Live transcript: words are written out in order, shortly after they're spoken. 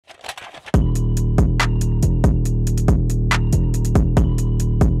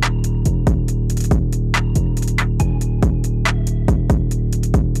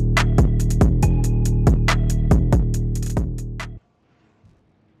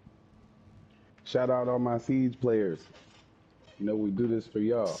Shout out all my Siege players. You know we do this for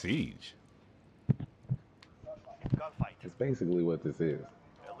y'all. Siege. Gunfight. It's basically what this is,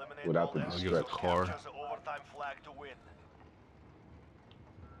 Eliminate without all the enemies Give us a and car. capture the overtime flag to win.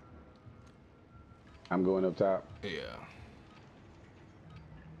 I'm going up top. Yeah.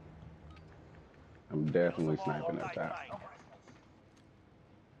 I'm definitely sniping up top.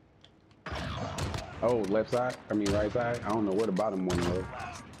 Oh, left side? I mean right side? I don't know where the bottom one was.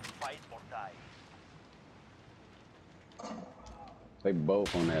 Last, fight or die. They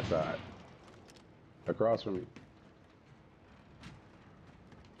both on that side. Across from me.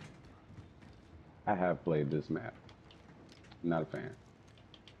 I have played this map. Not a fan.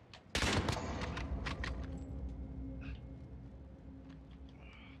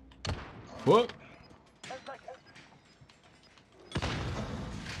 What?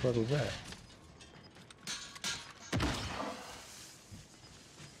 What was that?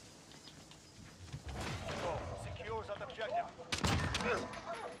 Secure that objective.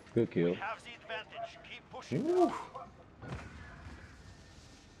 Good kill. We have the advantage. Keep pushing. Woo.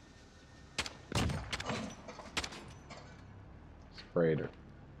 Sprayed her.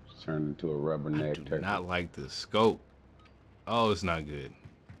 She turned into a rubberneck Do turkey. not like the scope. Oh, it's not good.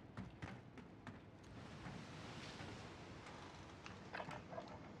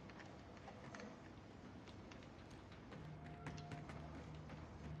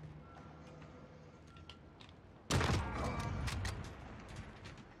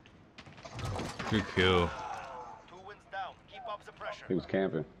 Good kill. 2 wins down. Keep up the pressure. He was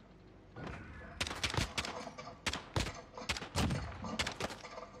camping.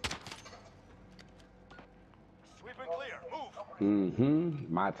 Sweep and clear. Move.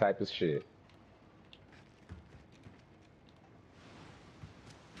 Mm-hmm. My type of shit.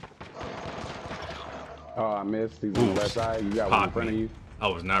 Oh, I missed. He's on the left side. You got one in Popped front of me. you. I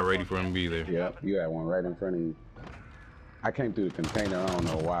was not ready for him to be there. Yep, you got one right in front of you. I came through the container. I don't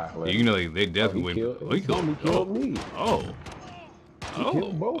know why. You know they definitely he went. killed, Oh, he killed, killed me. Oh. He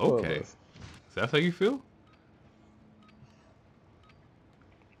killed both of Okay. us. So that's how you feel?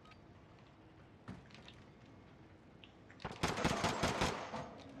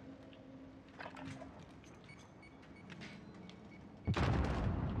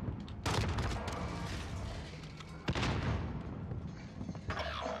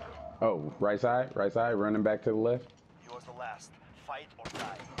 Oh, right side, running back to the left. Yours the last. Fight or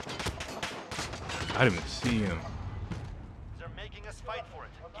die. I didn't even see him. They're making us fight for it.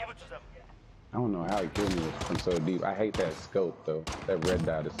 Give it to them. I don't know how he killed me from so deep. I hate that scope though. That red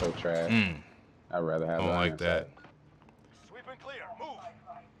dot is so trash. I'd rather have I the don't like iron that. sight. Sweep and clear.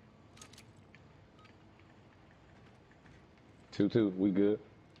 Move. 2-2, we good.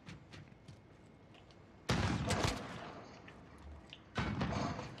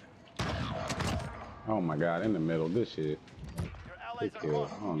 Oh my god, in the middle, good shit. Your allies Good are kill.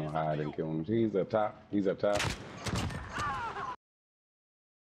 gone. I don't know how I didn't kill him. He's up top. He's up top.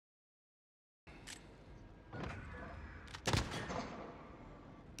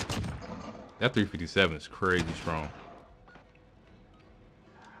 That 357 is crazy strong.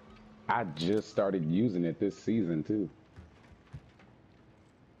 I just started using it this season too.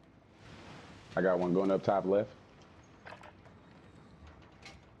 I got one going up top left.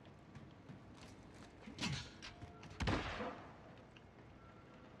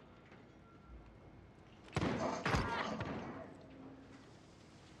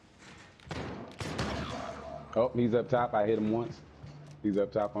 Oh, he's up top. I hit him once. He's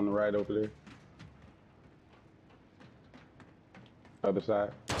up top on the right over there. Other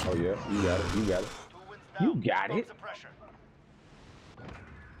side. Oh yeah, you got it. You got it. 2 wins down. You got Keep up it. the pressure.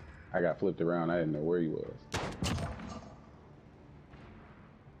 I got flipped around. I didn't know where he was.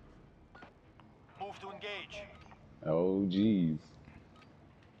 Move to engage. Oh geez.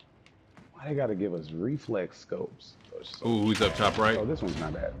 Why they gotta give us reflex scopes? Ooh, he's up top right. Oh, this one's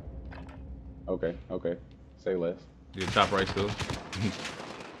not bad. Okay, okay. Say less. Yeah, top right still.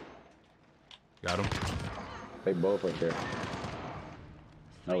 Got him. They both up there.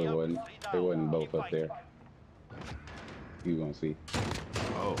 No, they wasn't. They wasn't both up there. You gonna see.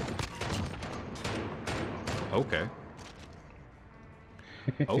 Oh. Okay.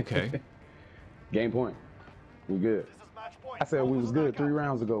 Okay. Game point. We good. This is match point. I said we was good 3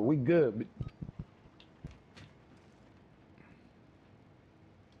 rounds ago. We good.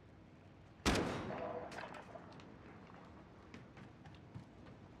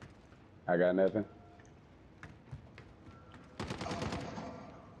 I got nothing.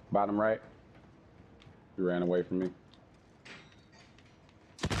 Bottom right. You ran away from me.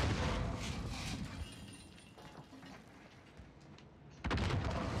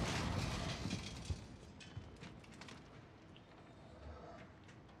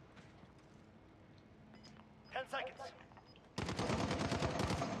 seconds.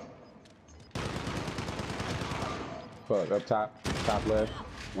 Fuck, up top, top left,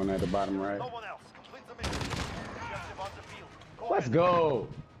 one at the bottom right. No one else. Complete the mission. Objective on the field. Let's ahead. go.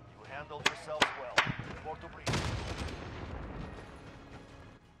 You handled yourselves well. Report to brief.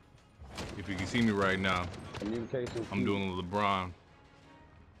 If you can see me right now, Communication. I'm doing LeBron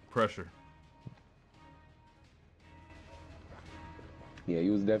pressure. Yeah,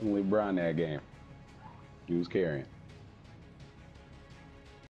 he was definitely Brown that game. He was carrying.